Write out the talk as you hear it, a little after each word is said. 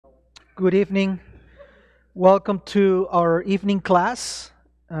Good evening. Welcome to our evening class.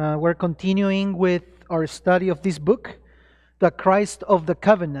 We're continuing with our study of this book, The Christ of the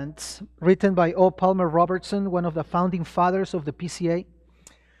Covenants, written by O. Palmer Robertson, one of the founding fathers of the PCA.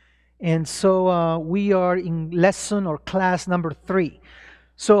 And so we are in lesson or class number 3.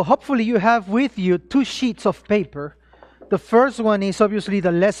 So hopefully you have with you 2 sheets of paper. The first one is obviously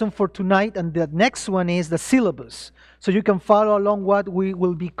the lesson for tonight, and the next one is the syllabus. So you can follow along what we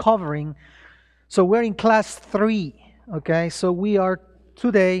will be covering. So we're in class 3, okay? So we are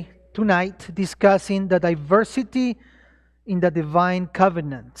tonight, discussing the diversity in the divine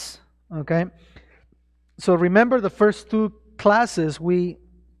covenants, okay? So remember the first 2 classes, we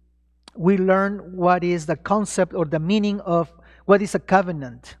learned what is the concept or the meaning of what is a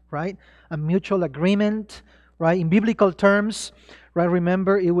covenant, right? A mutual agreement, right? In biblical terms, right?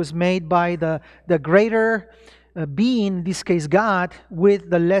 Remember, it was made by the greater being, in this case God, with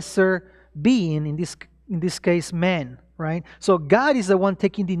the lesser being, in this case man, right? So God is the one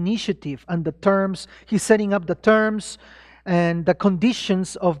taking the initiative and the terms. He's setting up the terms and the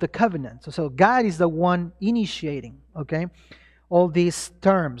conditions of the covenant. So God is the one initiating, okay, all these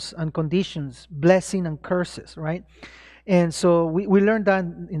terms and conditions, blessing and curses, right? And so we learned that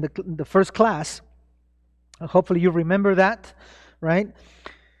in the first class. Hopefully you remember that, right?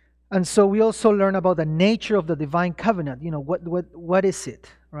 And so we also learn about the nature of the divine covenant. You know, what is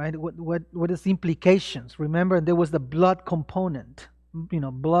it, right? What is the implications? Remember, there was the blood component. You know,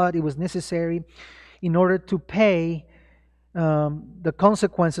 blood, it was necessary in order to pay the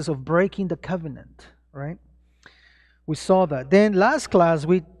consequences of breaking the covenant, right? We saw that. Then last class,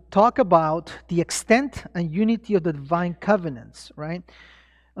 we talked about the extent and unity of the divine covenants, right?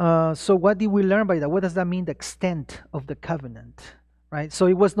 So what did we learn by that? What does that mean, the extent of the covenant, right? So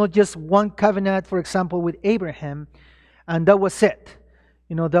it was not just one covenant, for example, with Abraham, and that was it.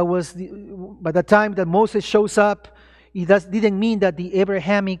 You know, that was by the time that Moses shows up, it didn't mean that the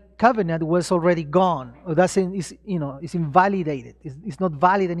Abrahamic covenant was already gone, or it's invalidated. It's not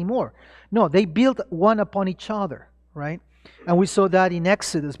valid anymore. No, they built one upon each other, right? And we saw that in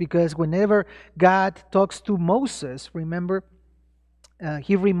Exodus, because whenever God talks to Moses, remember,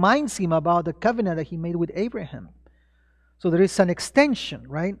 he reminds him about the covenant that he made with Abraham. So there is an extension,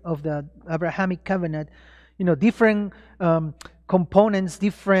 right, of the Abrahamic covenant. You know, different components,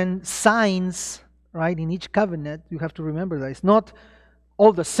 different signs, right, in each covenant. You have to remember that. It's not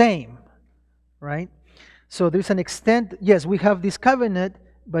all the same, right? So there's an extent. Yes, we have this covenant,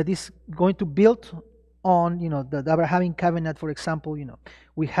 but it's going to build on, you know, the Abrahamic covenant, for example. You know,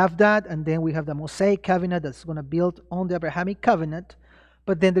 we have that, and then we have the Mosaic covenant that's going to build on the Abrahamic covenant.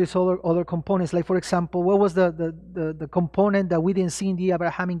 But then there's other components, like, for example, what was the component that we didn't see in the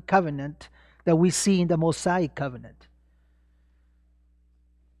Abrahamic covenant that we see in the Mosaic covenant?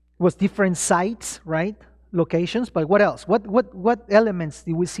 It was different sites, right? Locations, but what else? What elements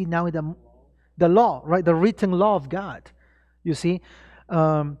do we see now in the law, right? The written law of God. You see,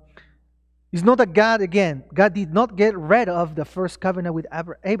 it's not that God did not get rid of the first covenant with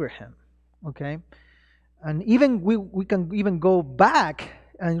Abraham, okay? And even we can even go back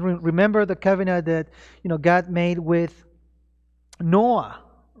and remember the covenant that, you know, God made with Noah,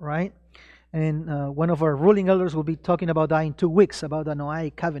 right? And one of our ruling elders will be talking about that in 2 weeks, about the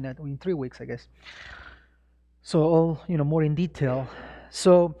Noahic covenant, or in 3 weeks, I guess. So all, you know, more in detail.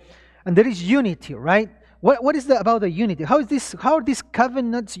 So, and there is unity, right? What is about the unity? How are these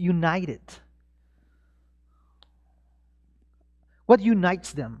covenants united? What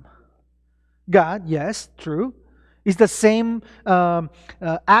unites them? God, yes, true. Is the same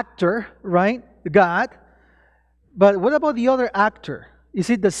actor, right? God. But what about the other actor? Is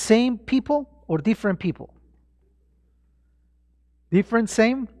it the same people or different people? Different,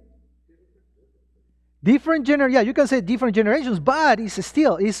 same? Different yeah, you can say different generations, but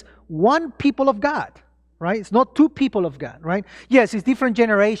it's one people of God, right? It's not 2 people of God, right? Yes, it's different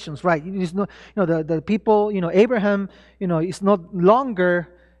generations, right? It's not, you know, the people, you know, Abraham, you know, is not longer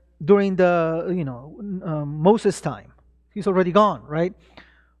during the, you know, Moses' time. He's already gone, right?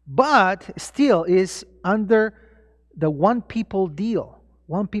 But still is under the one people deal,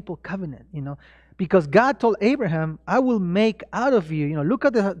 one people covenant, you know, because God told Abraham, I will make out of you, you know, look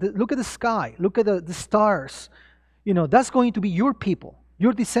at the sky, look at the stars, you know, that's going to be your people,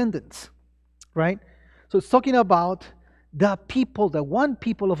 your descendants, right? So it's talking about the people, the one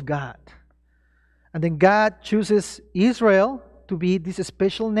people of God. And then God chooses Israel to be this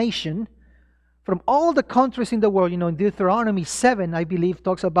special nation from all the countries in the world. You know, in Deuteronomy 7, I believe,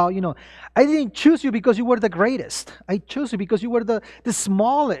 talks about, you know, I didn't choose you because you were the greatest. I chose you because you were the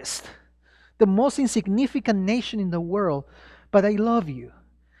smallest, the most insignificant nation in the world. But I love you.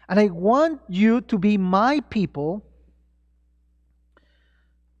 And I want you to be my people,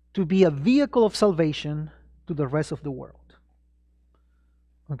 to be a vehicle of salvation to the rest of the world.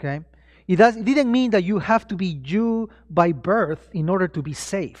 Okay? It didn't mean that you have to be Jew by birth in order to be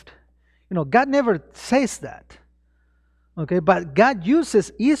saved. God never says that. Okay? But God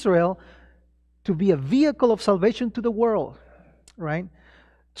uses Israel to be a vehicle of salvation to the world, right?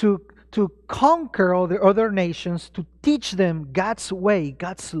 To conquer all the other nations, to teach them God's way,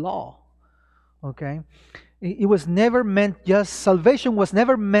 God's law. Okay? It was never meant, salvation was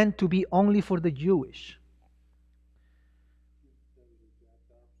never meant to be only for the Jewish.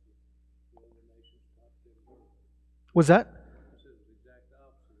 Was that?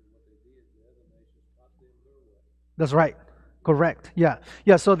 That's right. Correct. Yeah.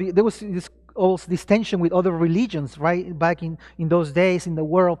 Yeah. So there was this tension with other religions, right, back in those days in the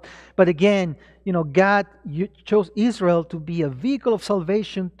world. But again, God chose Israel to be a vehicle of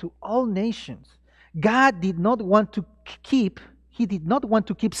salvation to all nations. God did not want to keep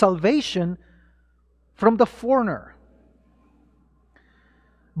salvation from the foreigner.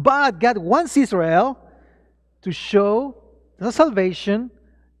 But God wants Israel to show the salvation,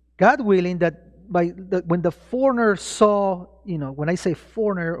 God willing, that when the foreigner saw, when I say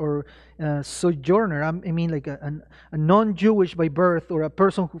foreigner or sojourner, I mean like a non-Jewish by birth or a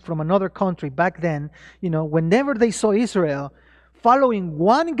person from another country back then, whenever they saw Israel following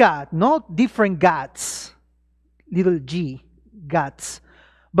one God, not different gods, little g, gods,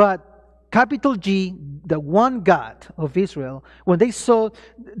 but capital G, the one God of Israel, when they saw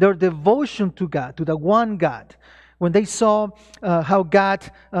their devotion to God, to the one God, when they saw how God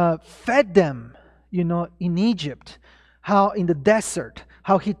fed them, in Egypt, how in the desert,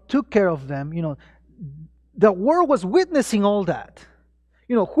 how He took care of them, the world was witnessing all that.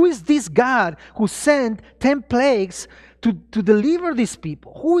 Who is this God who sent 10 plagues to deliver these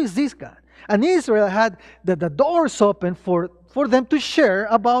people? Who is this God? And Israel had the doors open for them to share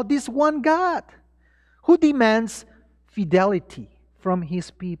about this one God who demands fidelity from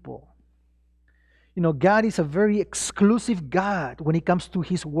His people. God is a very exclusive God when it comes to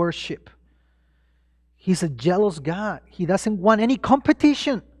His worship. He's a jealous God. He doesn't want any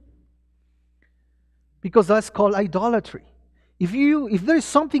competition, because that's called idolatry. If there is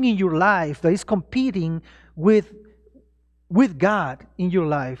something in your life that is competing with God in your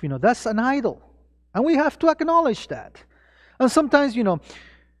life, that's an idol. And we have to acknowledge that. And sometimes,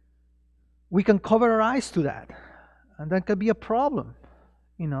 we can cover our eyes to that. And that can be a problem,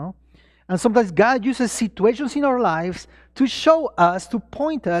 And sometimes God uses situations in our lives to show us, to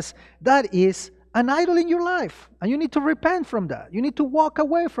point us, that is an idol in your life. And you need to repent from that. You need to walk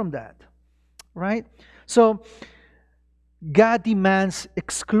away from that. Right? So, God demands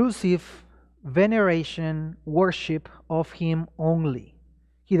exclusive veneration, worship of Him only.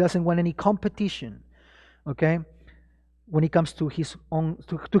 He doesn't want any competition, okay, when it comes to His own,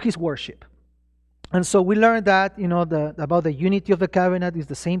 to His worship. And so we learned that, about the unity of the covenant is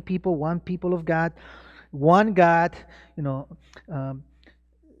the same people, one people of God, one God,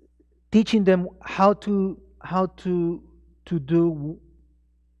 teaching them how to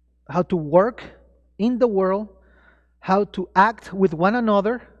work in the world, how to act with one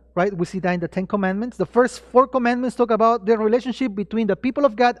another, right? We see that in the 10 Commandments. The first 4 commandments talk about the relationship between the people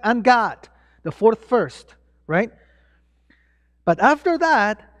of God and God. The 4th first, right? But after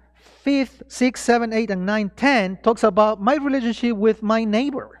that, 5th, 6th, 7th, 8th, and 9, 10 talks about my relationship with my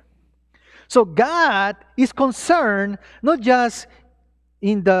neighbor. So God is concerned not just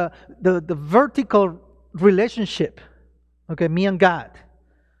in the vertical relationship, okay, me and God.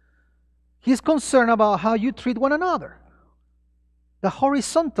 He's concerned about how you treat one another. The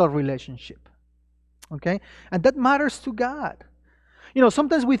horizontal relationship, okay? And that matters to God.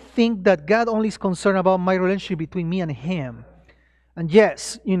 Sometimes we think that God only is concerned about my relationship between me and Him. And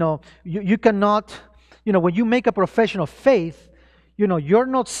yes, you cannot, when you make a profession of faith, you're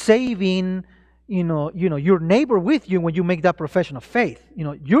not saving, your neighbor with you when you make that profession of faith.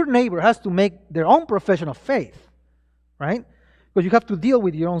 Your neighbor has to make their own profession of faith, right? Because you have to deal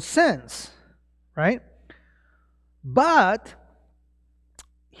with your own sins, right? But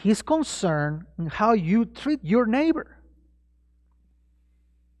He's concerned in how you treat your neighbor.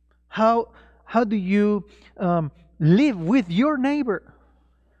 How do you live with your neighbor?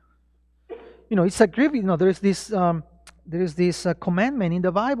 It's a grievous. There is this commandment in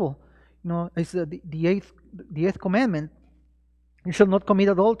the Bible. It's the eighth commandment. You shall not commit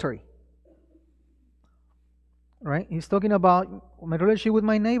adultery. Right? He's talking about my relationship with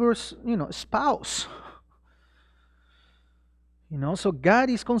my neighbor's, spouse. So God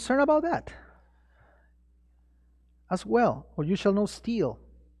is concerned about that as well. Or you shall not steal.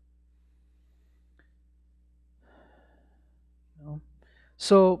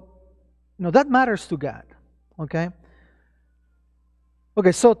 So, that matters to God. Okay?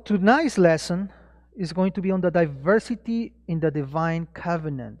 Okay, so tonight's lesson is going to be on the diversity in the divine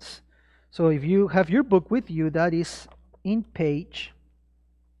covenants. So if you have your book with you, that is in page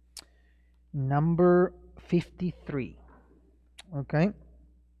number 53. Okay?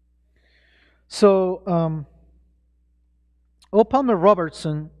 So, O. Palmer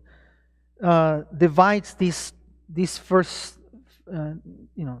Robertson divides this first,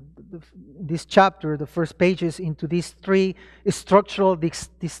 this chapter, the first pages, into these three structural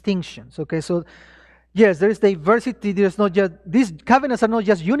distinctions. Okay, so yes, there is diversity. There's not just these covenants are not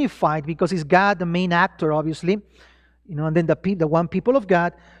just unified because it's God the main actor, obviously, and then the one people of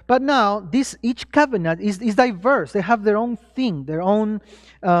God. But now each covenant is diverse. They have their own thing, their own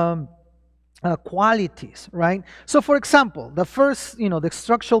qualities, right? So, for example, the first, the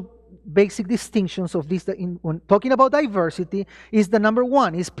structural basic distinctions of this, when talking about diversity, is the number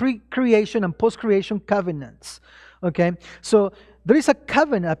one, is pre-creation and post-creation covenants. Okay, so there is a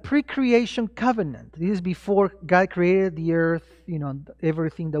covenant, a pre-creation covenant. This is before God created the earth,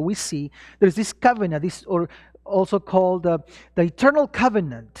 everything that we see. There's this covenant, or also called the eternal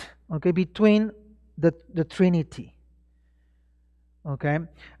covenant, okay, between the Trinity. Okay,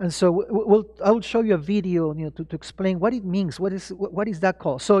 and so I will show you a video, to explain what it means. What is that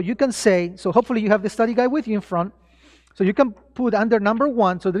called? So you can say. So hopefully you have the study guide with you in front. So you can put under number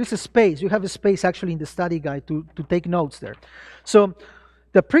one. So there is a space. You have a space actually in the study guide to take notes there. So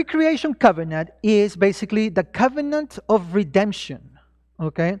the pre-creation covenant is basically the covenant of redemption.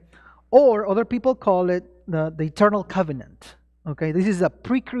 Okay, or other people call it the eternal covenant. Okay, this is a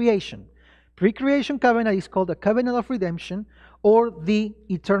pre-creation. Pre-creation covenant is called the covenant of redemption, or the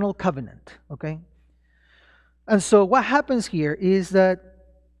eternal covenant. Okay, and so what happens here is that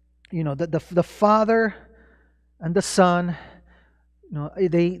the Father and the Son,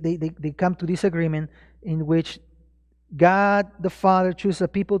 they come to this agreement in which God the Father chooses a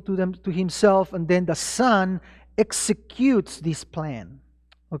people to Himself, and then the Son executes this plan.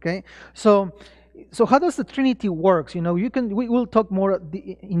 Okay, so how does the Trinity works? We will talk more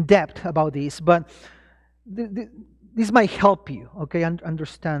in depth about this, but this might help you, okay,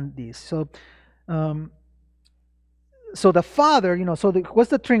 understand this. So the Father, what's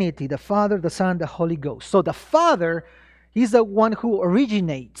the Trinity? The Father, the Son, the Holy Ghost. So the Father, He's the one who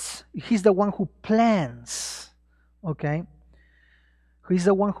originates. He's the one who plans, okay? He's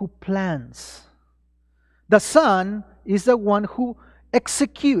the one who plans. The Son is the one who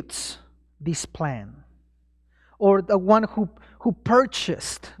executes this plan, or the one who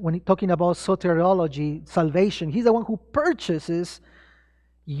purchased. When talking about soteriology, salvation, He's the one who purchases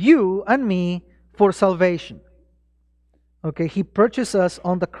you and me for salvation. Okay, He purchased us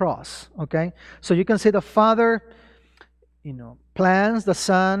on the cross. Okay, so you can say the Father, plans, the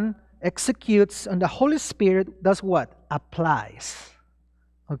Son executes, and the Holy Spirit does what? Applies.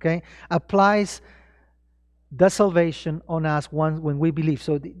 Okay, applies the salvation on us when we believe.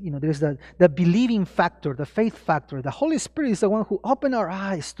 So, there's the believing factor, the faith factor. The Holy Spirit is the one who opened our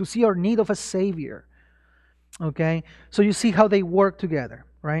eyes to see our need of a Savior. Okay? So you see how they work together,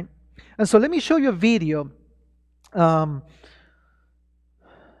 right? And so let me show you a video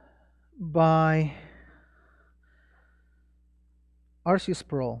by R.C.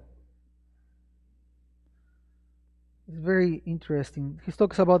 Sproul. It's very interesting. He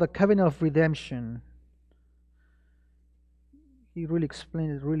talks about the covenant of redemption. He really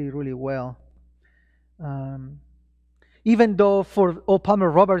explained it really, really well. Even though for O. Palmer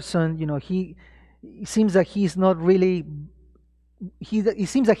Robertson, it seems that he's not really. It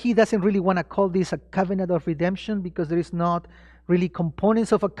seems that he doesn't really want to call this a covenant of redemption, because there is not really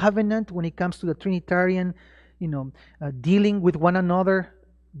components of a covenant when it comes to the Trinitarian, dealing with one another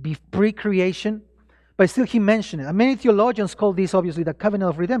pre-creation. But still, he mentioned it. And many theologians call this obviously the covenant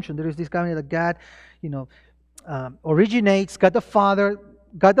of redemption. There is this covenant that God, originates. God the Father,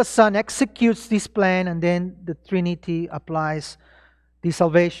 God the Son executes this plan, and then the Trinity applies the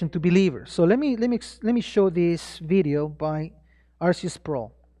salvation to believers. So let me show this video by R.C.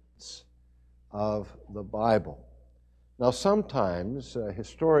 Sproul. Of the Bible. Now, sometimes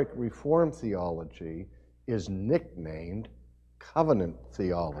historic Reformed theology is nicknamed covenant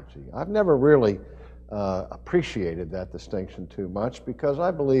theology. I've never really appreciated that distinction too much, because I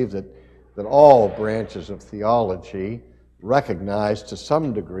believe that all branches of theology recognize to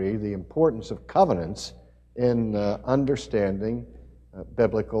some degree the importance of covenants in understanding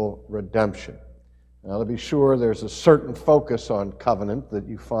biblical redemption. Now, to be sure, there's a certain focus on covenant that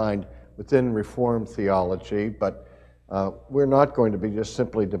you find within Reformed theology, but we're not going to be just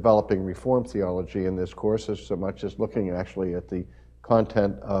simply developing Reformed theology in this course as so much as looking actually at the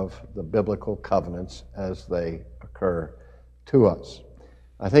content of the biblical covenants as they occur to us.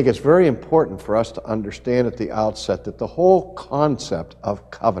 I think it's very important for us to understand at the outset that the whole concept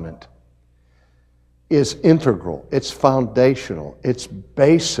of covenant is integral, it's foundational, it's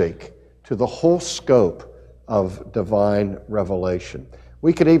basic to the whole scope of divine revelation.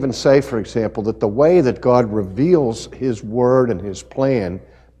 We could even say, for example, that the way that God reveals His Word and His plan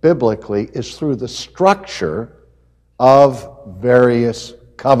biblically is through the structure of various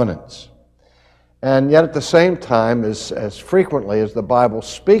covenants. And yet at the same time, as frequently as the Bible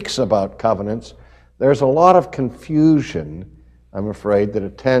speaks about covenants, there's a lot of confusion, I'm afraid, that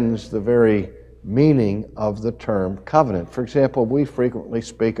attends the very meaning of the term covenant. For example, we frequently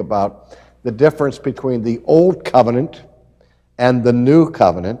speak about the difference between the Old Covenant and the New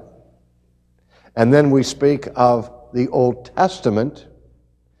Covenant, and then we speak of the Old Testament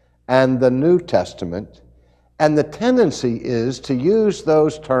and the New Testament, and the tendency is to use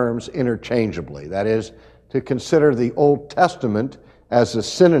those terms interchangeably. That is, to consider the Old Testament as a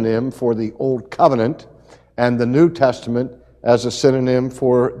synonym for the Old Covenant and the New Testament as a synonym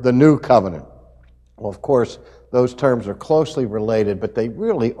for the New Covenant. Well, of course, those terms are closely related, but they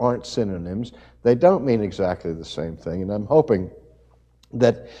really aren't synonyms. They don't mean exactly the same thing, and I'm hoping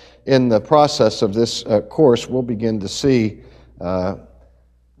that in the process of this course, we'll begin to see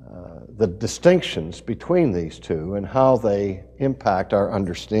the distinctions between these two and how they impact our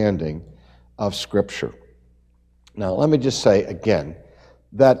understanding of Scripture. Now, let me just say again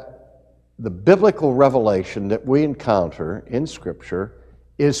that the biblical revelation that we encounter in Scripture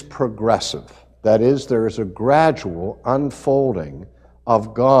is progressive. That is, there is a gradual unfolding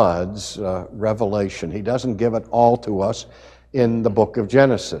of God's revelation. He doesn't give it all to us in the book of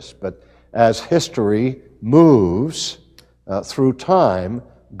Genesis, but as history moves through time,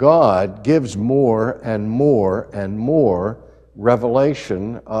 God gives more and more and more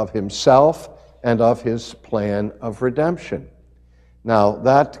revelation of Himself and of His plan of redemption. Now,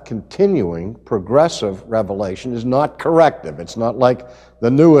 that continuing, progressive revelation is not corrective. It's not like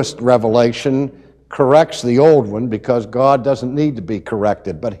the newest revelation corrects the old one, because God doesn't need to be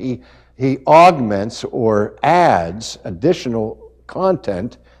corrected, but He augments or adds additional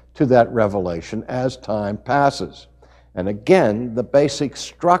content to that revelation as time passes. And again, the basic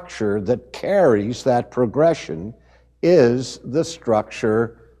structure that carries that progression is the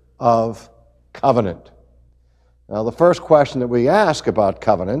structure of covenant. Now, the first question that we ask about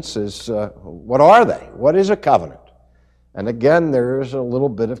covenants is, what are they? What is a covenant? And again, there is a little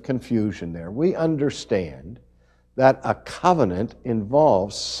bit of confusion there. We understand that a covenant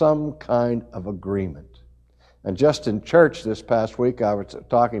involves some kind of agreement. And just in church this past week, I was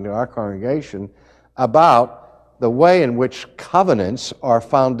talking to our congregation about the way in which covenants are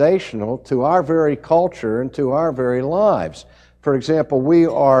foundational to our very culture and to our very lives. For example, we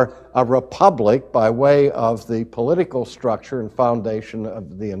are a republic by way of the political structure and foundation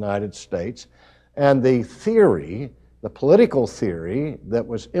of the United States, and the political theory that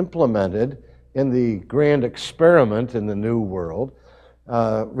was implemented in the grand experiment in the New World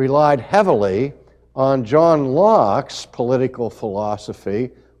relied heavily on John Locke's political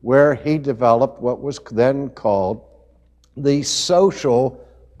philosophy, where he developed what was then called the social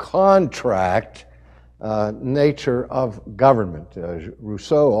contract nature of government.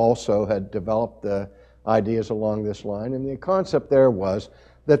 Rousseau also had developed ideas along this line, and the concept there was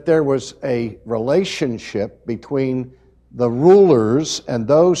that there was a relationship between the rulers and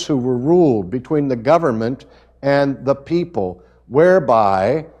those who were ruled, between the government and the people,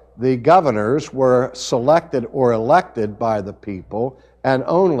 whereby the governors were selected or elected by the people and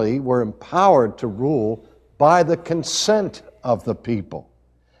only were empowered to rule by the consent of the people.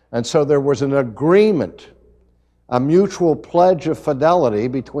 And so there was an agreement, a mutual pledge of fidelity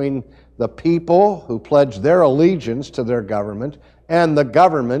between the people who pledged their allegiance to their government and the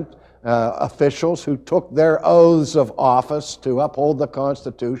government officials who took their oaths of office to uphold the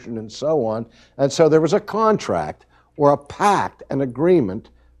Constitution and so on. And so there was a contract or a pact, an agreement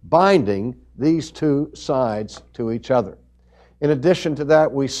binding these two sides to each other. In addition to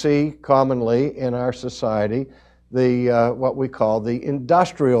that, we see commonly in our society what we call the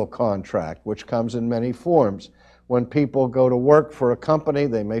industrial contract, which comes in many forms. When people go to work for a company,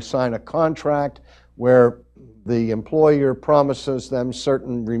 they may sign a contract where the employer promises them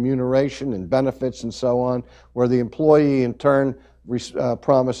certain remuneration and benefits and so on, where the employee in turn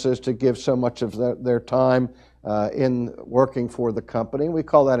promises to give so much of their time in working for the company. We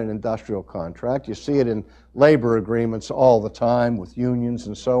call that an industrial contract. You see it in labor agreements all the time with unions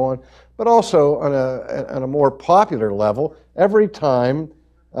and so on. But also on a more popular level, every time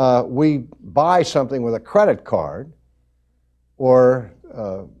we buy something with a credit card or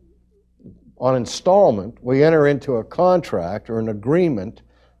on installment, we enter into a contract or an agreement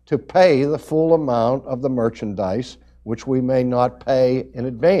to pay the full amount of the merchandise, which we may not pay in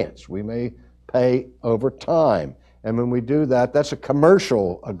advance. We may pay over time. And when we do that, that's a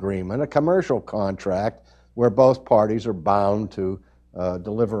commercial agreement, a commercial contract, where both parties are bound to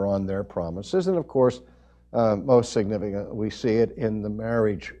deliver on their promises. And of course, most significant, we see it in the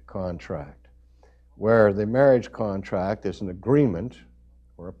marriage contract, where the marriage contract is an agreement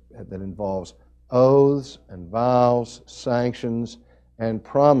that involves oaths and vows, sanctions, and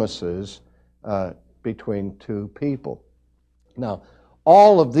promises between two people. Now,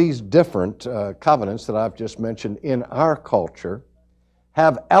 all of these different covenants that I've just mentioned in our culture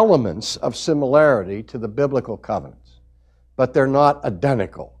have elements of similarity to the biblical covenants, but they're not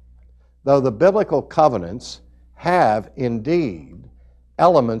identical. Though the biblical covenants have indeed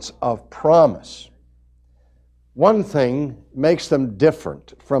elements of promise. One thing makes them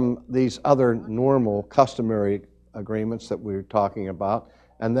different from these other normal, customary agreements that we're talking about,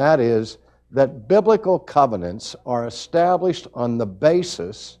 and that is that biblical covenants are established on the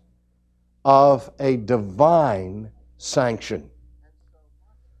basis of a divine sanction.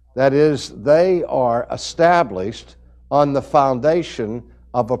 That is, they are established on the foundation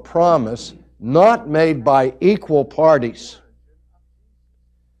of a promise not made by equal parties,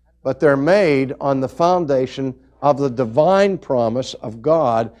 but they're made on the foundation of the divine promise of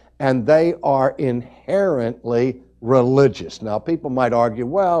God, and they are inherently religious. Now, people might argue,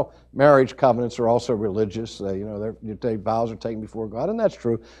 well, marriage covenants are also religious. Vows are taken before God, and that's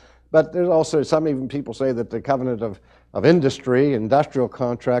true. But there's also some even people say that the covenant of industry, industrial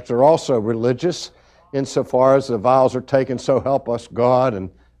contracts, are also religious insofar as the vows are taken, so help us God, and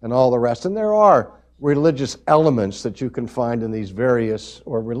all the rest. And there are religious elements that you can find in these various,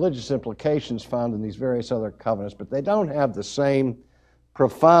 or religious implications found in these various other covenants, but they don't have the same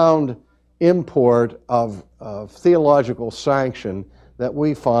profound import of theological sanction that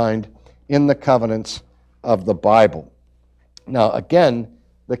we find in the covenants of the Bible. Now, again,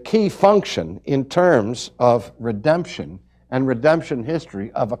 the key function in terms of redemption and redemption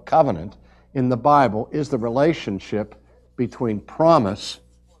history of a covenant in the Bible is the relationship between promise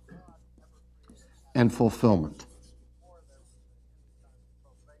and fulfillment.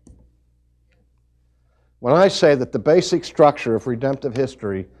 When I say that the basic structure of redemptive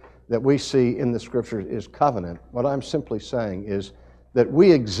history that we see in the Scriptures is covenant, what I'm simply saying is that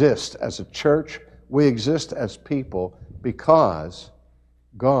we exist as a church, we exist as people because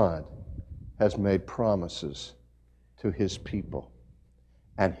God has made promises to His people,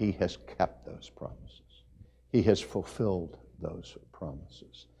 and He has kept those promises. He has fulfilled those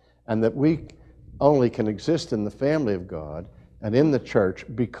promises. And that we only can exist in the family of God and in the church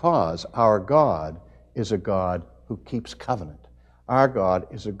because our God is a God who keeps covenant. Our God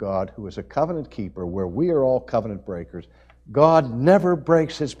is a God who is a covenant keeper, where we are all covenant breakers. God never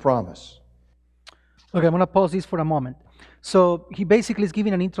breaks His promise. Okay, I'm going to pause this for a moment. So he basically is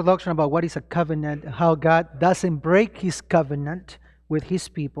giving an introduction about what is a covenant, how God doesn't break His covenant with His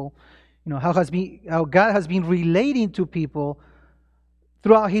people, how God has been relating to people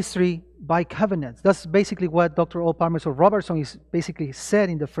throughout history by covenants. That's basically what Dr. O. Palmerston Robertson is basically said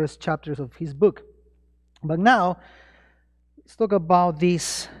in the first chapters of his book. But now, let's talk about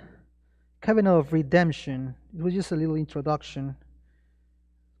this covenant of redemption. It was just a little introduction.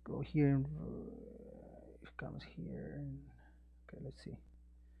 Go here. It comes here. Okay, let's see.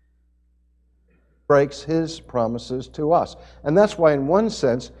 Breaks His promises to us. And that's why, in one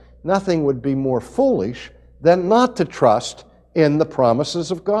sense, nothing would be more foolish than not to trust in the promises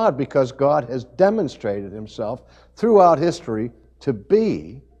of God, because God has demonstrated Himself throughout history to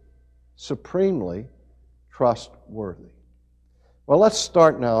be supremely trustworthy. Well, let's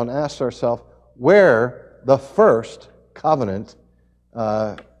start now and ask ourselves where the first covenant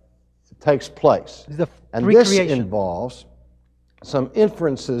takes place. And this involves some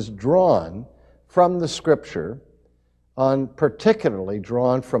inferences drawn from the Scripture, particularly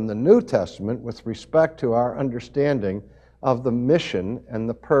drawn from the New Testament with respect to our understanding of the mission and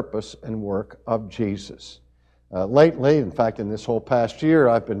the purpose and work of Jesus. Lately, in fact, in this whole past year,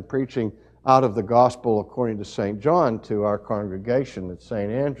 I've been preaching out of the Gospel according to St. John to our congregation at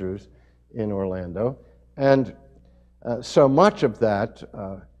St. Andrews in Orlando. And so much of that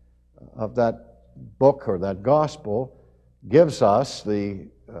book or that Gospel gives us the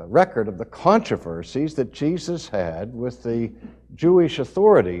record of the controversies that Jesus had with the Jewish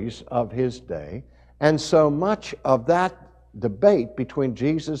authorities of His day. And so much of that debate between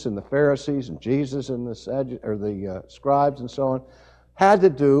Jesus and the Pharisees and Jesus and the scribes and so on had to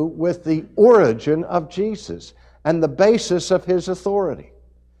do with the origin of Jesus and the basis of his authority.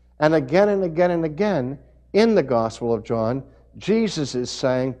 And again and again and again in the Gospel of John, Jesus is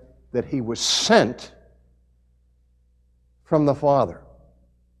saying that he was sent from the Father,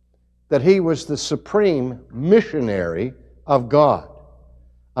 that he was the supreme missionary of God.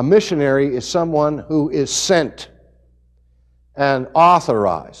 A missionary is someone who is sent and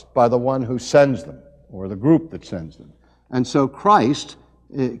authorized by the one who sends them, or the group that sends them. And so Christ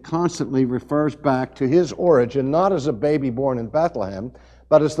constantly refers back to his origin, not as a baby born in Bethlehem,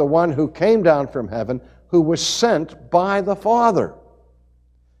 but as the one who came down from heaven, who was sent by the Father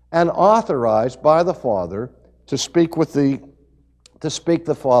and authorized by the Father to speak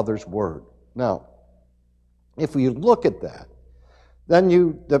the Father's word. Now, if you look at that, then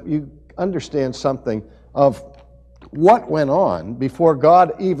you understand something of what went on before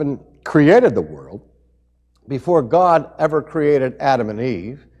God even created the world, before God ever created Adam and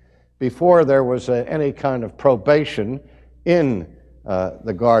Eve, before there was any kind of probation in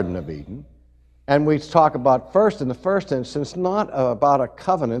the Garden of Eden. And we talk about first, in the first instance, not about a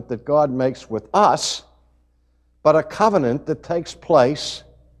covenant that God makes with us, but a covenant that takes place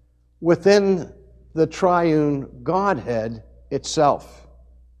within the triune Godhead itself.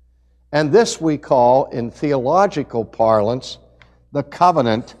 And this we call, in theological parlance, the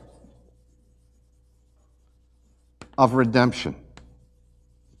covenant of redemption.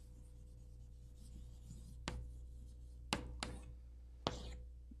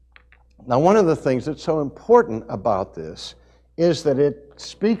 Now, one of the things that's so important about this is that it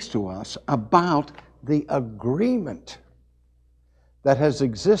speaks to us about the agreement that has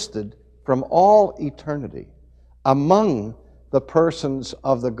existed from all eternity among the persons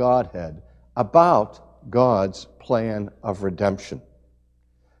of the Godhead about God's plan of redemption.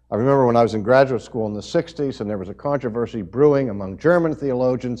 I remember when I was in graduate school in the 60s, and there was a controversy brewing among German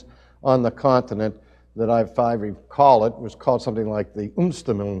theologians on the continent that, if I recall it, was called something like the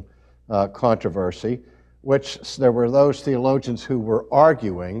Umstimmung controversy, which there were those theologians who were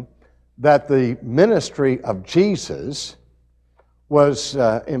arguing that the ministry of Jesus was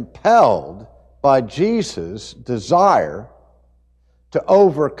impelled by Jesus' desire to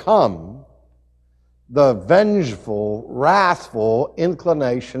overcome the vengeful, wrathful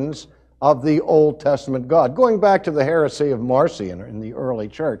inclinations of the Old Testament God. Going back to the heresy of Marcion in the early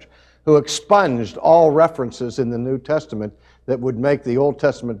church, who expunged all references in the New Testament that would make the Old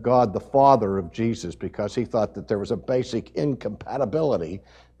Testament God the father of Jesus, because he thought that there was a basic incompatibility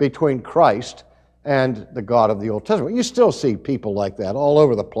between Christ and the God of the Old Testament. You still see people like that all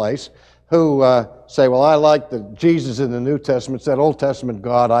over the place who say, well, I like the Jesus in the New Testament. It's that Old Testament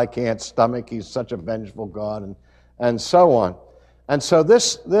God I can't stomach. He's such a vengeful God, and so on. And so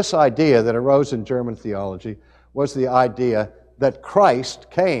this idea that arose in German theology was the idea that Christ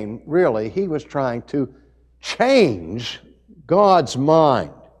came, really, he was trying to change God's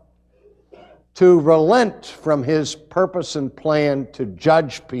mind, to relent from his purpose and plan to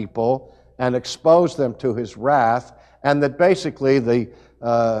judge people and expose them to his wrath, and that basically the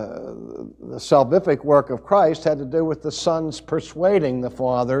salvific work of Christ had to do with the Son's persuading the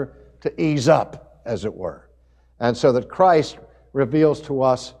Father to ease up, as it were. And so that Christ reveals to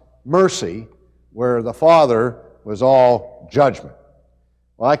us mercy where the Father was all judgment.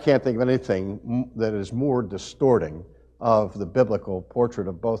 Well, I can't think of anything that is more distorting of the biblical portrait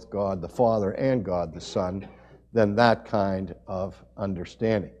of both God the Father and God the Son than that kind of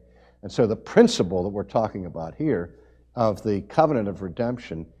understanding. And so the principle that we're talking about here of the covenant of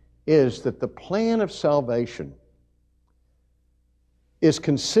redemption is that the plan of salvation is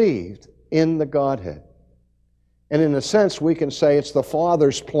conceived in the Godhead. And in a sense, we can say it's the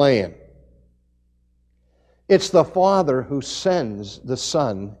Father's plan. It's the Father who sends the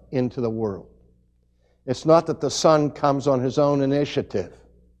Son into the world. It's not that the Son comes on his own initiative.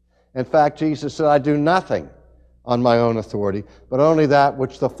 In fact, Jesus said, I do nothing on my own authority, but only that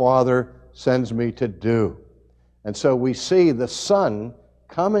which the Father sends me to do. And so we see the Son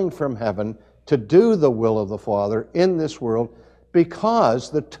coming from heaven to do the will of the Father in this world,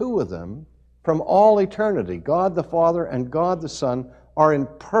 because the two of them, from all eternity, God the Father and God the Son, are in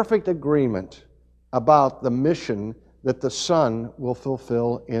perfect agreement about the mission that the Son will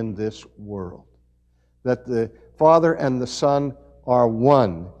fulfill in this world. That the Father and the Son are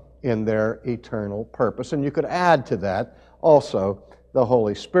one in their eternal purpose. And you could add to that also the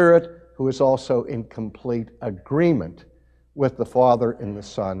Holy Spirit, who is also in complete agreement with the Father and the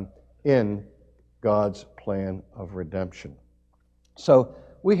Son in God's plan of redemption. So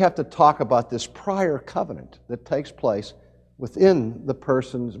we have to talk about this prior covenant that takes place within the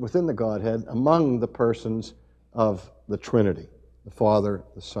persons, within the Godhead, among the persons of the Trinity, the Father,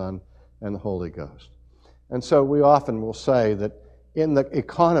 the Son, and the Holy Ghost. And so we often will say that in the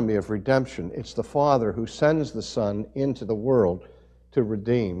economy of redemption, it's the Father who sends the Son into the world to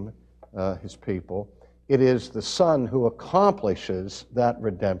redeem His people. It is the Son who accomplishes that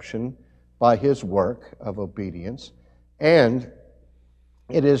redemption by His work of obedience. And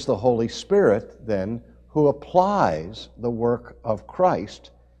it is the Holy Spirit, then, who applies the work of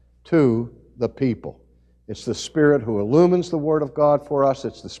Christ to the people. It's the Spirit who illumines the Word of God for us.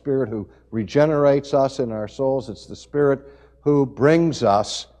 It's the Spirit who regenerates us in our souls. It's the Spirit who brings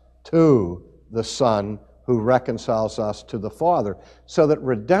us to the Son, who reconciles us to the Father. So that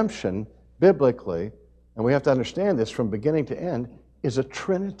redemption, biblically, and we have to understand this from beginning to end, is a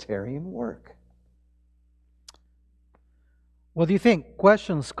Trinitarian work. What do you think?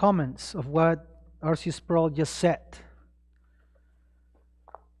 Questions, comments of what R.C. Sproul just said?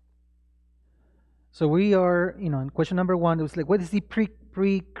 So we are, in question number 1, it was like, what is the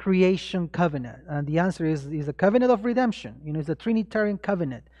pre-creation covenant? And the answer is the covenant of redemption. It's a Trinitarian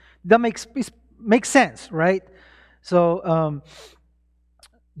covenant. That makes sense, right? So,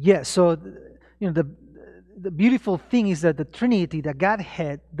 so, the beautiful thing is that the Trinity, the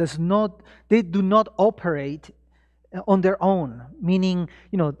Godhead, they do not operate on their own, meaning,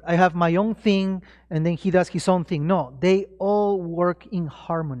 I have my own thing and then He does His own thing. No, they all work in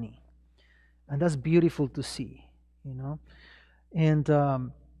harmony. And that's beautiful to see, And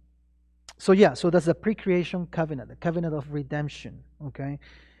so that's the pre-creation covenant, the covenant of redemption, okay?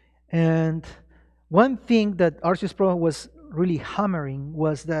 And one thing that R.C. Sproul was really hammering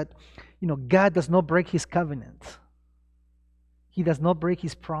was that, God does not break His covenant. He does not break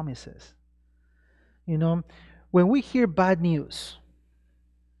His promises. When we hear bad news,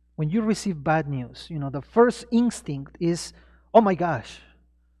 when you receive bad news, the first instinct is, oh my gosh,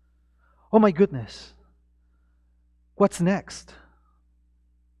 oh my goodness, what's next?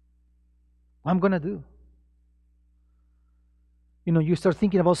 What I'm going to do? You start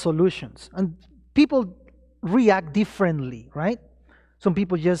thinking about solutions. And people react differently, right? Some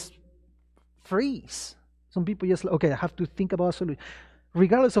people just freeze. Some people just, okay, I have to think about a solution.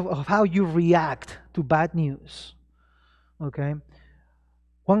 Regardless of how you react to bad news, okay?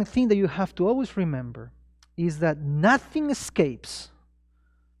 One thing that you have to always remember is that nothing escapes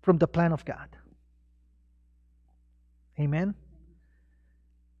from the plan of God. Amen?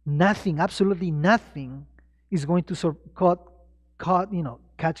 Nothing, absolutely nothing is going to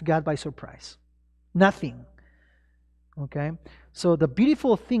catch God by surprise. Nothing. Okay? So the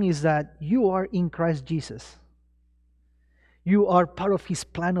beautiful thing is that you are in Christ Jesus. You are part of His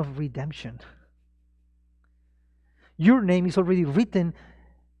plan of redemption. Your name is already written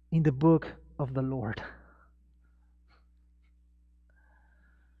in the book of the Lord.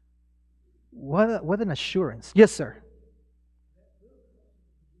 What an assurance. Yes, sir.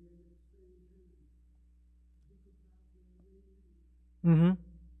 Mm-hmm.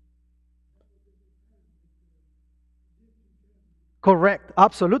 Correct.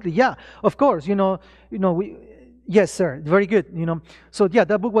 Absolutely. Yeah. Of course. Yes, sir. Very good. So yeah,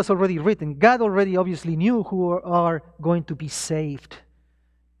 that book was already written. God already obviously knew who are going to be saved.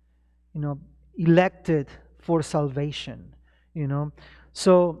 Elected for salvation.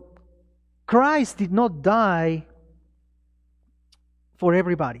 So Christ did not die for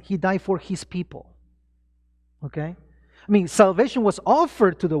everybody. He died for His people. Okay? Salvation was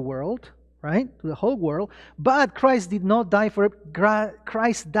offered to the world, right? To the whole world. But Christ did not die for it.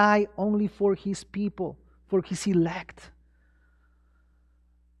 Christ died only for His people, for His elect.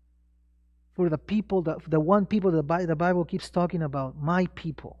 For the people, the one people that the Bible keeps talking about, my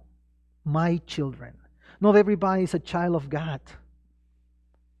people, my children. Not everybody is a child of God.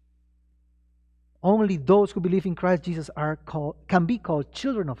 Only those who believe in Christ Jesus can be called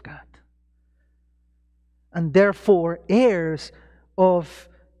children of God. And therefore heirs of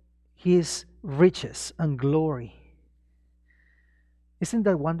His riches and glory. Isn't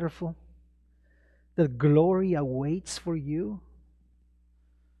that wonderful? That glory awaits for you.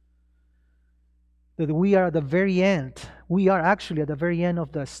 That we are at the very end. We are actually at the very end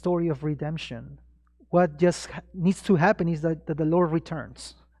of the story of redemption. What just needs to happen is that the Lord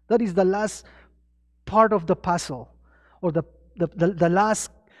returns. That is the last part of the puzzle, or the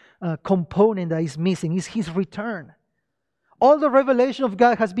last component that is missing is His return. All the revelation of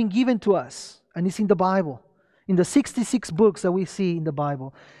God has been given to us, and it's in the Bible, in the 66 books that we see in the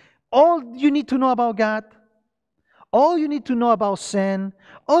Bible. All you need to know about God, all you need to know about sin,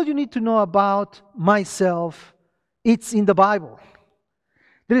 all you need to know about myself, it's in the Bible.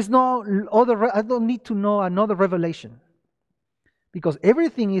 There is no other, I don't need to know another revelation, because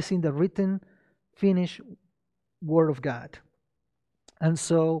everything is in the written, finished Word of God. And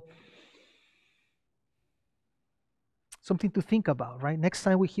so, Something to think about, right? Next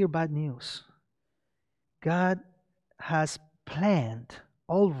time we hear bad news, God has planned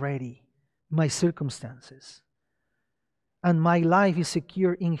already my circumstances, and my life is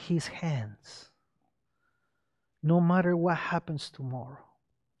secure in His hands, no matter what happens tomorrow.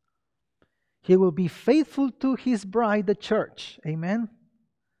 He will be faithful to His bride, the church. Amen?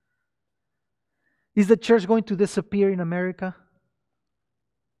 Is the church going to disappear in America?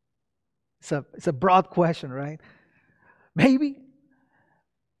 It's a broad question, right? Maybe.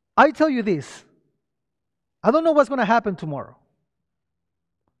 I tell you this. I don't know what's going to happen tomorrow.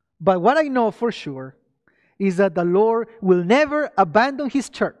 But what I know for sure is that the Lord will never abandon His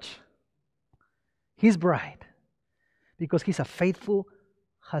church, His bride, because He's a faithful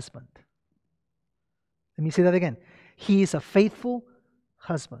husband. Let me say that again. He is a faithful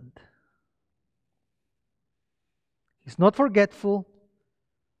husband. He's not forgetful.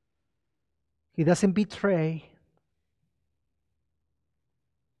 He doesn't betray.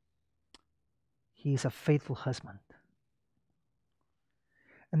 He is a faithful husband.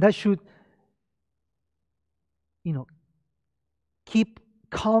 And that should, keep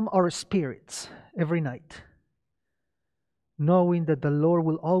calm our spirits every night, knowing that the Lord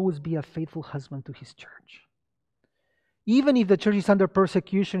will always be a faithful husband to His church. Even if the church is under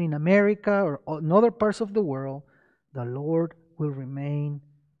persecution in America or in other parts of the world, the Lord will remain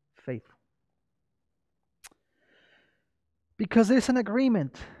faithful. Because there's an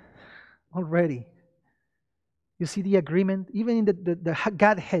agreement already. You see the agreement? Even in the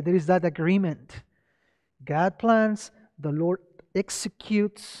Godhead, there is that agreement. God plans, the Lord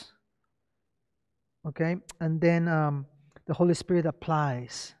executes, okay? And then the Holy Spirit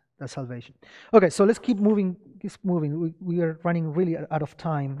applies the salvation. Okay, so let's keep moving. We are running really out of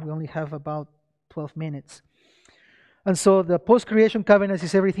time. We only have about 12 minutes. And so the post-creation covenant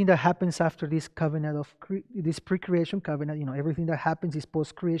is everything that happens after this covenant of this pre-creation covenant. Everything that happens is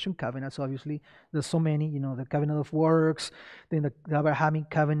post-creation covenant. So obviously there's so many. The covenant of works, then the Abrahamic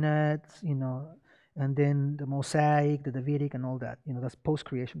covenant, and then the Mosaic, the Davidic, and all that. That's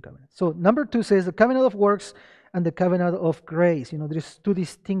post-creation covenant. So number 2 says the covenant of works and the covenant of grace. There's two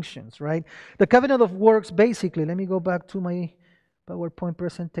distinctions, right? The covenant of works, basically. Let me go back to my PowerPoint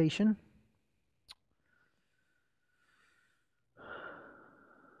presentation.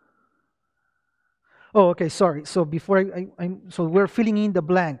 Oh, okay, sorry. So before so we're filling in the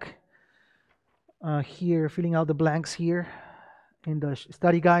blank here, filling out the blanks here in the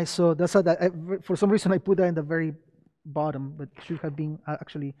study guide. So that's for some reason I put that in the very bottom, but it should have been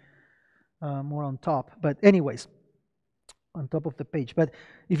actually more on top. But anyways, on top of the page. But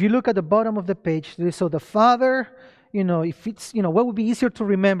if you look at the bottom of the page, so the Father, if it's, what would be easier to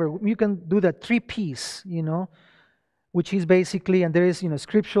remember? You can do the 3 P's, which is basically, and there is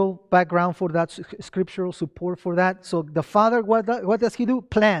scriptural background for that, scriptural support for that. So the Father, what does He do?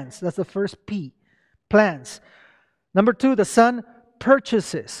 Plans. That's the first P. Plans. Number 2, the Son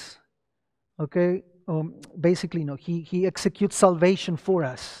purchases. Okay, basically, He executes salvation for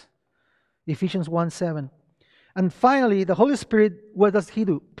us. Ephesians 1:7. And finally, the Holy Spirit, what does He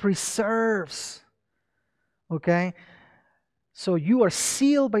do? Preserves. Okay, so you are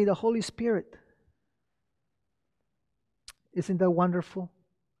sealed by the Holy Spirit. Isn't that wonderful?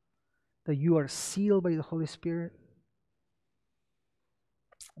 That you are sealed by the Holy Spirit?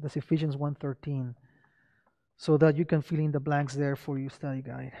 That's Ephesians 1:13. So that you can fill in the blanks there for your study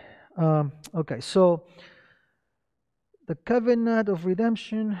guide. Okay, so the covenant of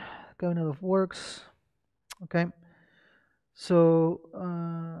redemption, covenant of works. Okay. So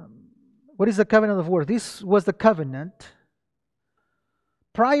what is the covenant of works? This was the covenant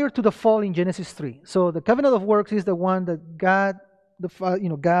prior to the fall in Genesis 3. So the covenant of works is the one that God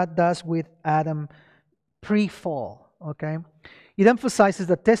does with Adam pre-fall. Okay, it emphasizes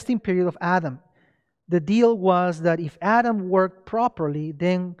the testing period of Adam. The deal was that if Adam worked properly,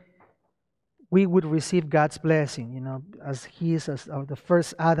 then we would receive God's blessing. As he is as the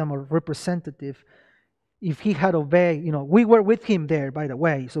first Adam or representative. If he had obeyed, we were with him there, by the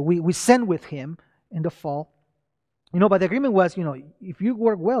way. So we sinned with him in the fall. But the agreement was, if you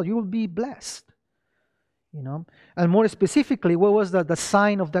work well, you will be blessed. And more specifically, what was the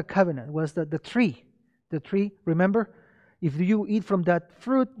sign of that covenant? It was the tree. The tree, remember? If you eat from that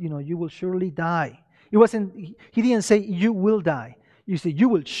fruit, you will surely die. It wasn't, he didn't say you will die. You say you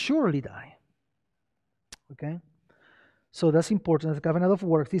will surely die. Okay? So that's important. The covenant of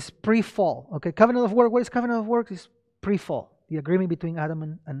works is pre-fall. Okay, covenant of work. What is covenant of works? Is pre-fall. The agreement between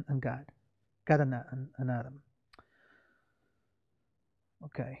Adam and God. God and Adam.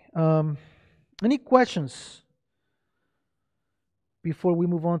 Okay. Any questions before we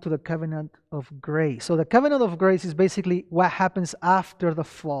move on to the covenant of grace. So the covenant of grace is basically what happens after the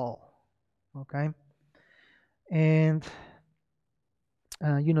fall. Okay? And,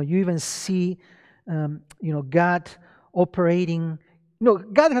 you even see, God operating.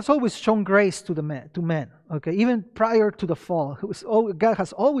 God has always shown grace to men. Okay, even prior to the fall, God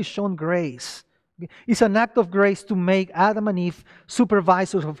has always shown grace. It's an act of grace to make Adam and Eve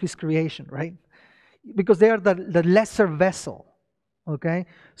supervisors of His creation, right? Because they are the lesser vessel. Okay,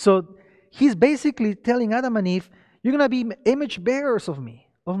 so He's basically telling Adam and Eve, "You're gonna be image bearers of me,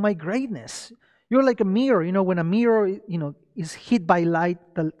 of my greatness. You're like a mirror. When a mirror, is hit by light,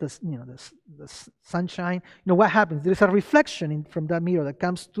 the sunshine. What happens? There's a reflection from that mirror that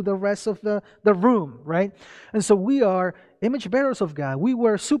comes to the rest of the room, right? And so we are image bearers of God. We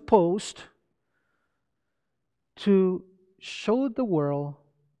were supposed to show the world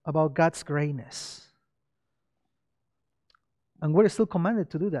about God's greatness, and we're still commanded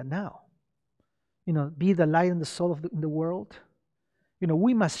to do that now. Be the light and the salt of the world.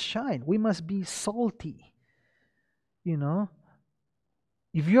 We must shine. We must be salty.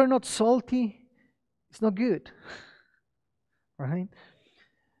 If you're not salty, it's not good. Right?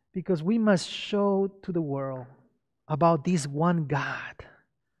 Because we must show to the world about this one God.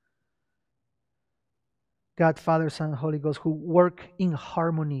 God, Father, Son, Holy Ghost, who work in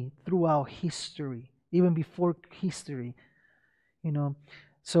harmony throughout history, even before history.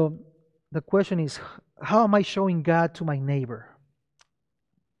 So the question is, how am I showing God to my neighbor?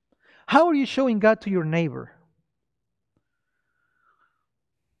 How are you showing God to your neighbor?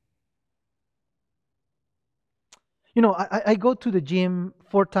 I go to the gym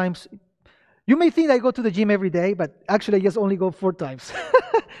 4 times. You may think I go to the gym every day, but actually I just only go 4 times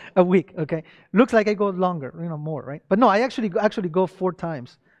a week. Okay, looks like I go longer, more, right? But no, I actually go 4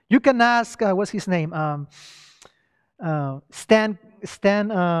 times. You can ask what's his name, Stan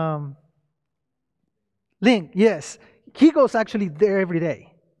Link. Yes, he goes actually there every day.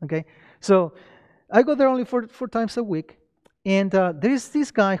 Okay, so I go there only 4 times a week, and there's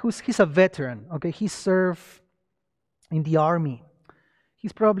this guy he's a veteran. Okay, he served in the army.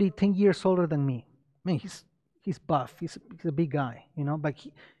 He's probably 10 years older than me. I mean, he's buff. He's a big guy, but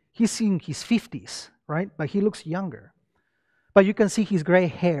he's in his 50s, right? But he looks younger. But you can see his gray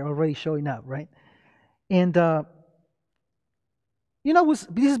hair already showing up, right? And this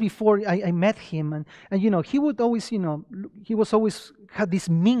is before I met him, and he would always, he was always had this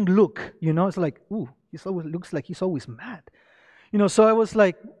mean look, it's like, ooh, he always looks like he's always mad, So I was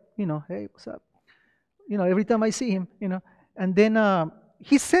like, hey, what's up? Every time I see him, and then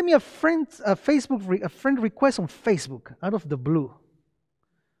he sent me a friend request on Facebook out of the blue,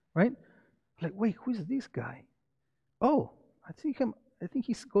 right? Like, wait, who is this guy? Oh, I think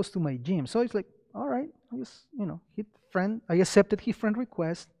he goes to my gym. So it's like, all right, I just hit friend. I accepted his friend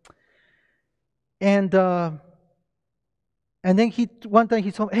request, and then one time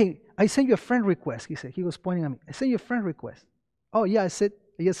he told me, hey, I sent you a friend request. He said, he was pointing at me. I sent you a friend request. Oh yeah, I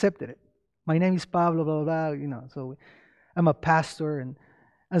accepted it. My name is Pablo, blah, blah, blah, so I'm a pastor, and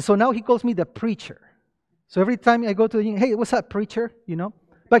so now he calls me the preacher. So every time I go to the gym, hey, what's up, preacher?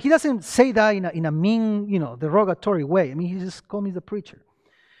 But he doesn't say that in a mean, derogatory way. I mean, he just called me the preacher.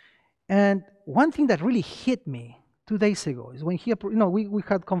 And one thing that really hit me 2 days ago is when we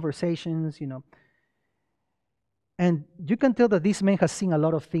had conversations, and you can tell that this man has seen a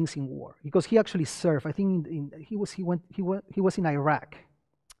lot of things in war because he actually served. I think he was in Iraq.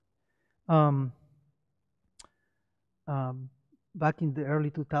 Back in the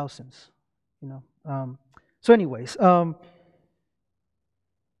early 2000s, So anyways,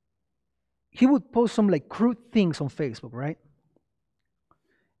 he would post some like crude things on Facebook, right?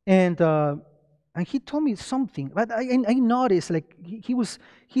 And he told me something, but I noticed like he's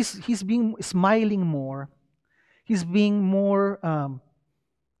being smiling more. He's being more.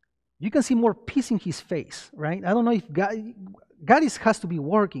 You can see more peace in his face, right? I don't know if God has to be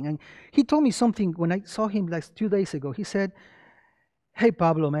working. And he told me something when I saw him like 2 days ago. He said, hey,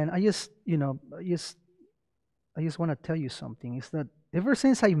 Pablo, man, I just want to tell you something. It's that ever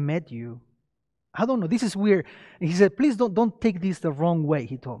since I met you, I don't know, this is weird. And he said, please don't take this the wrong way,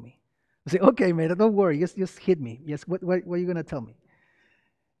 he told me. I said, okay, man, don't worry. Just hit me. Yes, what are you going to tell me?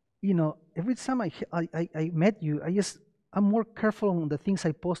 Every time I met you, I'm more careful on the things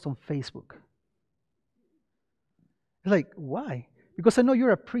I post on Facebook. Like, why? Because I know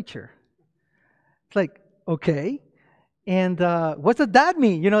you're a preacher. It's like, okay. And what does that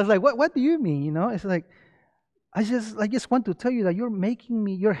mean? It's like, what do you mean? It's like, I just want to tell you that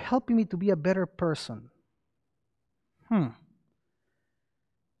you're helping me to be a better person.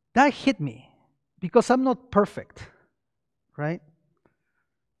 That hit me because I'm not perfect, right?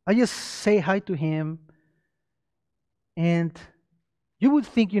 I just say hi to him, and you would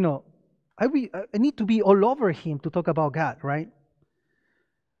think, I need to be all over him to talk about God, right?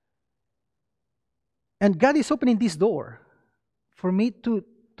 And God is opening this door for me to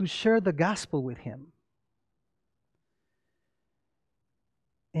share the gospel with him.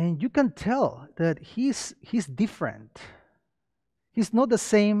 And you can tell that he's different. He's not the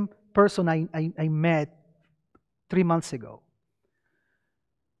same person I met 3 months ago.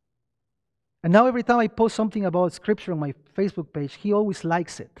 And now every time I post something about Scripture on my Facebook page, he always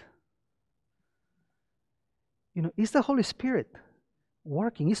likes it. It's the Holy Spirit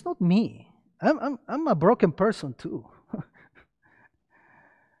working. It's not me. I'm a broken person too.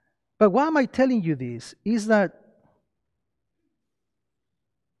 But why am I telling you this? Is that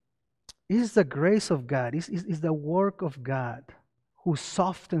it's the grace of God, is the work of God who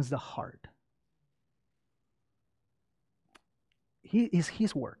softens the heart. Is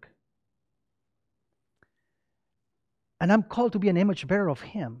His work. And I'm called to be an image bearer of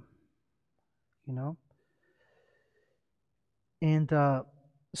Him, And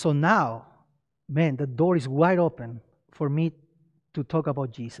so now, man, the door is wide open for me to talk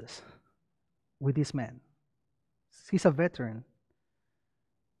about Jesus with this man. He's a veteran,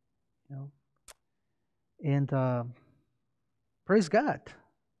 And praise God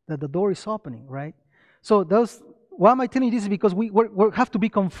that the door is opening, right? So why am I telling you this? Because we have to be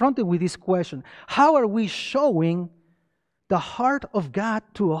confronted with this question. How are we showing the heart of God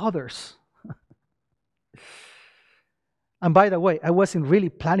to others? And by the way, I wasn't really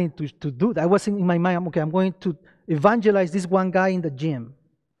planning to do that. I wasn't in my mind, okay, I'm going to evangelize this one guy in the gym.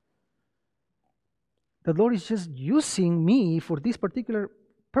 The Lord is just using me for this particular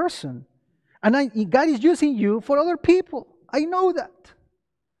person. And God is using you for other people. I know that.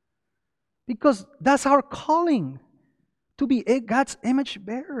 Because that's our calling, to be God's image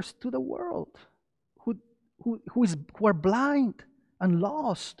bearers to the world who are blind and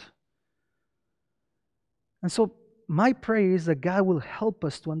lost. And so my prayer is that God will help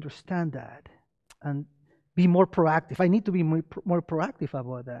us to understand that and be more proactive. I need to be more proactive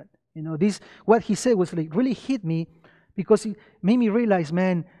about that. What he said was really hit me, because it made me realize,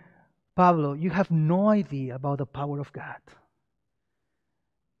 man, Pablo, you have no idea about the power of God.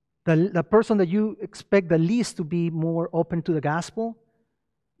 The person that you expect the least to be more open to the gospel,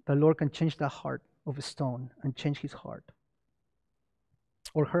 the Lord can change the heart of a stone and change his heart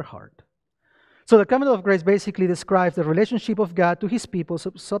or her heart. So the covenant of grace basically describes the relationship of God to his people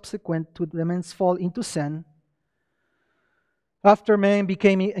subsequent to the man's fall into sin. After man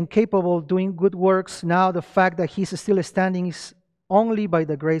became incapable of doing good works, now the fact that he's still standing is only by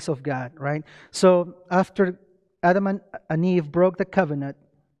the grace of God, right? So after Adam and Eve broke the covenant,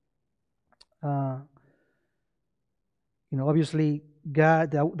 obviously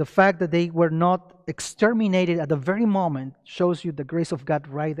God, the fact that they were not exterminated at the very moment shows you the grace of God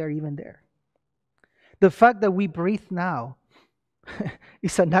right there, even there. The fact that we breathe now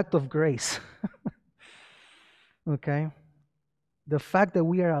is an act of grace. Okay? The fact that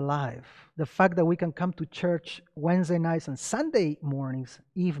we are alive, the fact that we can come to church Wednesday nights and Sunday mornings,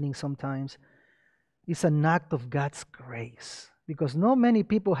 evenings sometimes, is an act of God's grace. Because not many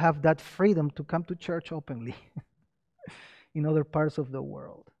people have that freedom to come to church openly in other parts of the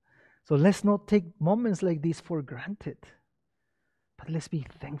world. So let's not take moments like this for granted, but let's be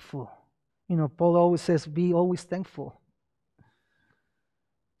thankful. Paul always says, be always thankful,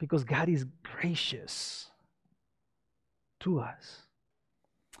 because God is gracious to us.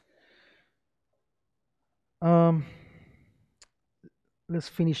 Let's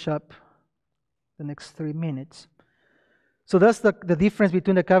finish up the next 3 minutes. So that's the difference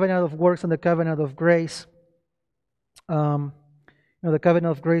between the covenant of works and the covenant of grace. The covenant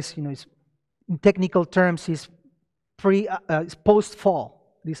of grace, is, in technical terms, is post-fall.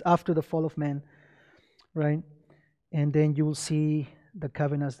 This after the fall of man, right? And then you will see the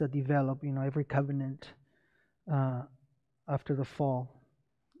covenants that develop, every covenant after the fall.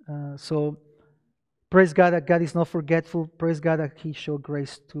 So praise God that God is not forgetful. Praise God that He showed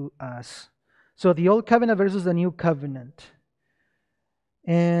grace to us. So the old covenant versus the new covenant.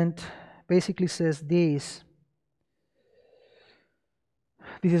 And basically says this.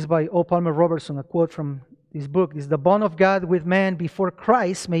 This is by O. Palmer Robertson, a quote from this book. This is the bond of God with man before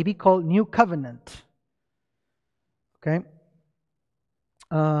Christ may be called new covenant. Okay?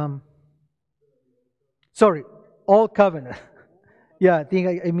 Sorry, old covenant. Yeah, I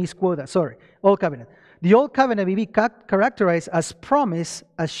think I misquoted that. Sorry, old covenant. The old covenant may be characterized as promise,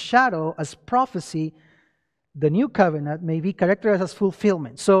 as shadow, as prophecy, the new covenant may be characterized as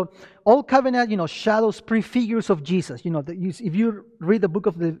fulfillment. So old covenant, shadows, prefigures of Jesus. If you read the book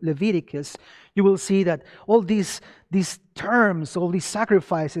of Leviticus, you will see that all these terms, all these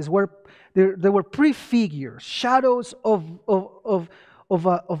sacrifices they were prefigures, shadows of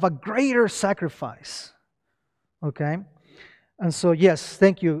a greater sacrifice. Okay? And so, yes,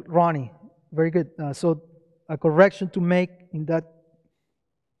 thank you, Ronnie. Very good. So a correction to make in that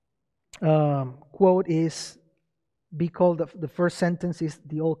quote is, be called, the first sentence is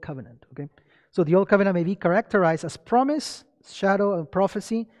the Old Covenant. Okay? So the Old Covenant may be characterized as promise, shadow, and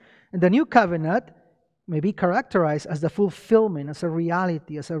prophecy. And the New Covenant may be characterized as the fulfillment, as a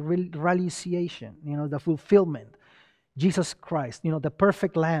reality, as a realization, the fulfillment. Jesus Christ, the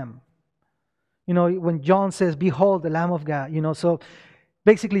perfect Lamb. When John says, behold, the Lamb of God, so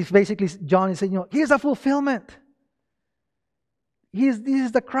basically John is saying, here's the fulfillment. This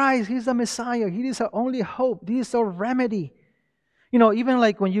is the Christ, He's the Messiah, He is our only hope, this is our remedy. Even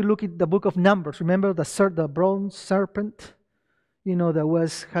like when you look at the book of Numbers, remember the bronze serpent,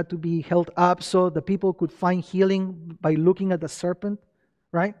 that had to be held up so the people could find healing by looking at the serpent,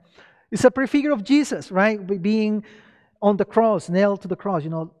 right? It's a prefigure of Jesus, right? Being on the cross, nailed to the cross.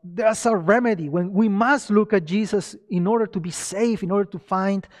 There's a remedy when we must look at Jesus in order to be safe, in order to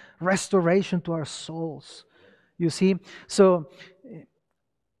find restoration to our souls. You see? So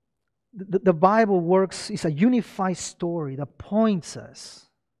the Bible works, is a unified story that points us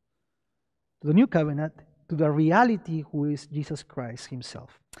to the new covenant, to the reality who is Jesus Christ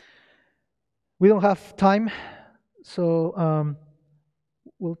Himself. We don't have time, so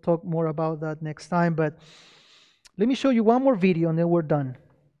we'll talk more about that next time, but let me show you one more video and then we're done.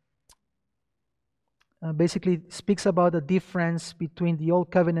 Basically speaks about the difference between the Old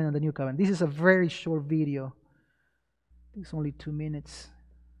Covenant and the New Covenant. This is a very short video. It's only 2 minutes.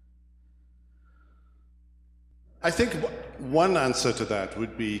 I think one answer to that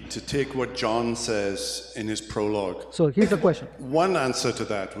would be to take what John says in his prologue. So here's the question. One answer to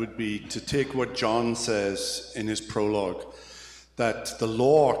that would be to take what John says in his prologue, that the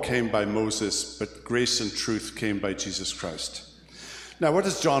law came by Moses, but grace and truth came by Jesus Christ. Now, what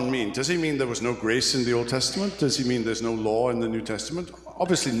does John mean? Does he mean there was no grace in the Old Testament? Does he mean there's no law in the New Testament?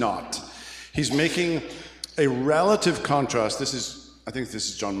 Obviously not. He's making a relative contrast. I think this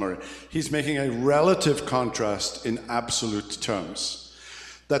is John Murray. He's making a relative contrast in absolute terms.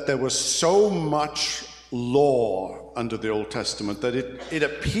 That there was so much law under the Old Testament that it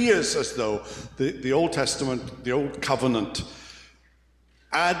appears as though the Old Testament, the Old Covenant,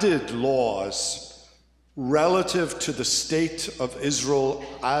 added laws relative to the state of Israel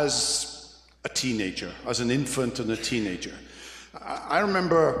as a teenager, as an infant and a teenager. I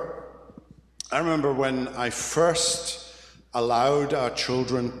remember when I first allowed our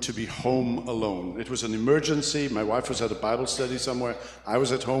children to be home alone. It was an emergency. My wife was at a Bible study somewhere. I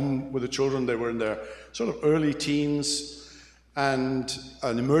was at home with the children. They were in their sort of early teens. And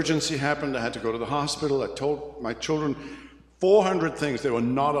an emergency happened. I had to go to the hospital. I told my children 400 things they were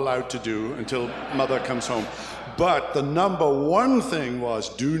not allowed to do until mother comes home. But the number one thing was,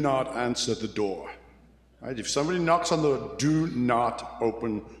 do not answer the door. Right? If somebody knocks on the door, do not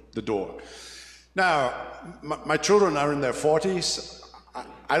open the door. Now, my children are in their 40s.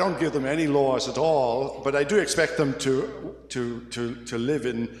 I don't give them any laws at all, but I do expect them to live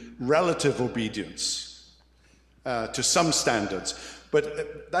in relative obedience to some standards.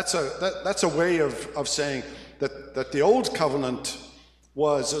 But that's a way of saying that the Old Covenant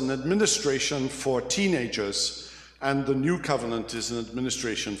was an administration for teenagers, and the New Covenant is an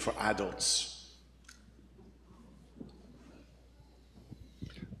administration for adults.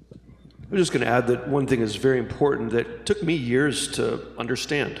 I'm just going to add that one thing is very important that took me years to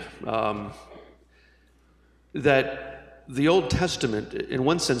understand. That the Old Testament, in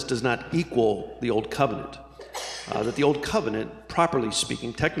one sense, does not equal the Old Covenant. That the Old Covenant, properly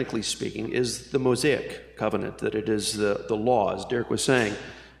speaking, technically speaking, is the Mosaic covenant, that it is the law, as Derek was saying,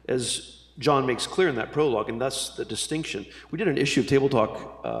 as John makes clear in that prologue, and thus the distinction. We did an issue of Table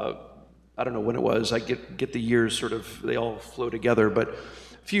Talk, I don't know when it was, I get the years sort of, they all flow together, but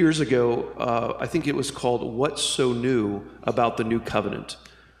a few years ago, I think it was called What's So New About the New Covenant,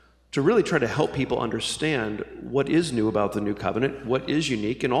 to really try to help people understand what is new about the New Covenant, what is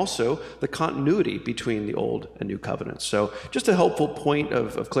unique, and also the continuity between the Old and New Covenants. So just a helpful point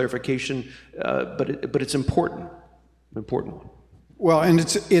of clarification, but it's important, an important one. Well, and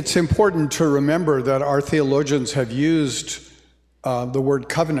it's important to remember that our theologians have used the word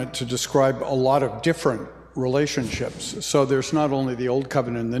covenant to describe a lot of different relationships. So there's not only the Old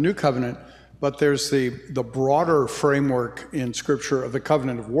Covenant and the New Covenant, but there's the broader framework in Scripture of the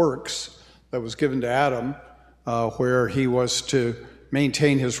covenant of works that was given to Adam, where he was to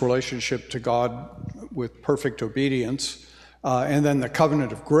maintain his relationship to God with perfect obedience, and then the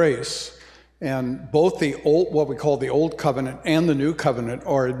covenant of grace. And both the old, what we call the Old Covenant, and the New Covenant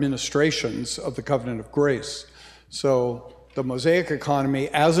are administrations of the covenant of grace. So the Mosaic economy,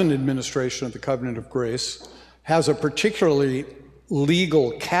 as an administration of the covenant of grace, has a particularly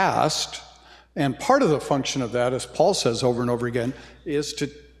legal cast, and part of the function of that, as Paul says over and over again, is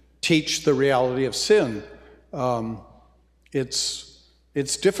to teach the reality of sin.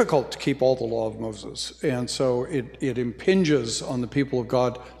 It's difficult to keep all the law of Moses, and so it impinges on the people of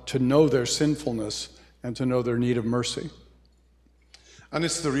God to know their sinfulness and to know their need of mercy. And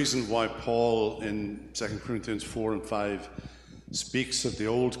it's the reason why Paul in 2 Corinthians 4 and 5 speaks of the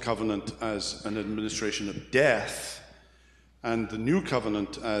Old Covenant as an administration of death and the New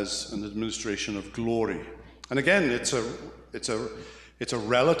Covenant as an administration of glory. And again, it's a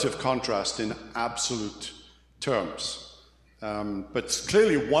relative contrast in absolute terms. But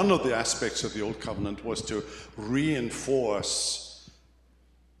clearly one of the aspects of the Old Covenant was to reinforce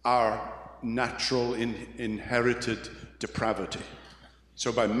our natural inherited depravity.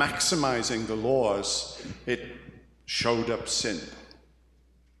 So by maximizing the laws, it showed up sin.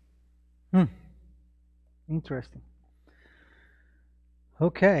 Interesting.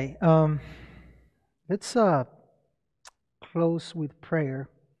 Okay, let's close with prayer.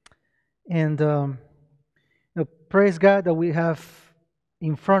 And praise God that we have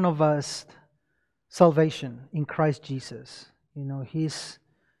in front of us salvation in Christ Jesus. He's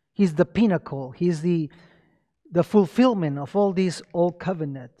the pinnacle. He's the fulfillment of all these old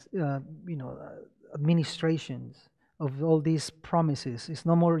covenant, administrations of all these promises. It's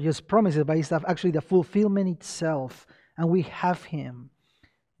no more just promises, but it's actually the fulfillment itself. And we have Him.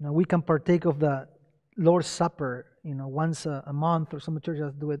 We can partake of the Lord's Supper, once a month, or some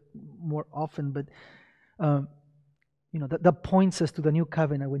churches do it more often. But that points us to the new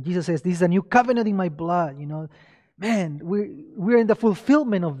covenant. When Jesus says, "This is a new covenant in my blood," man, we're in the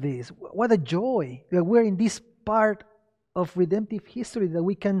fulfillment of this. What a joy that we're in this part of redemptive history, that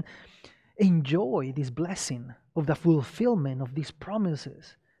we can enjoy this blessing of the fulfillment of these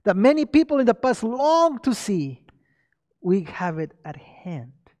promises that many people in the past long to see. We have it at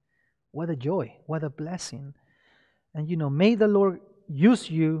hand. What a joy, what a blessing. And may the Lord use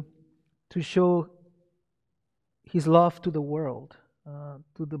you to show His love to the world,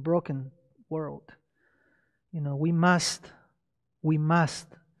 to the broken world. We must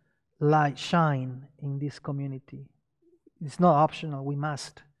light shine in this community. It's not optional. We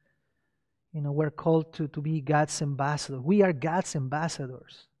must. We're called to be God's ambassador. We are God's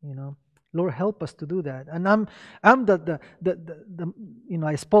ambassadors. Lord, help us to do that. And I'm the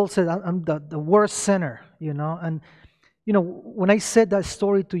as Paul said, I'm the worst sinner. And when I said that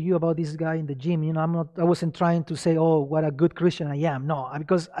story to you about this guy in the gym, I wasn't trying to say, "Oh, what a good Christian I am." No,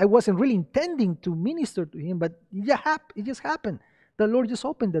 because I wasn't really intending to minister to him, but it just happened. The Lord just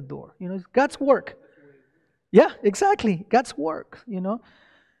opened the door. It's God's work. Yeah, exactly. God's work,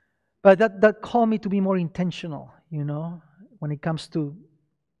 But that called me to be more intentional, when it comes to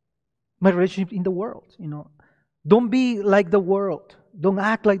my relationship in the world, Don't be like the world. Don't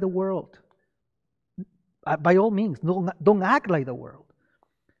act like the world. By all means, don't act like the world,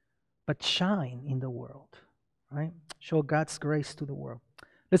 but shine in the world, right? Show God's grace to the world.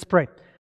 Let's pray.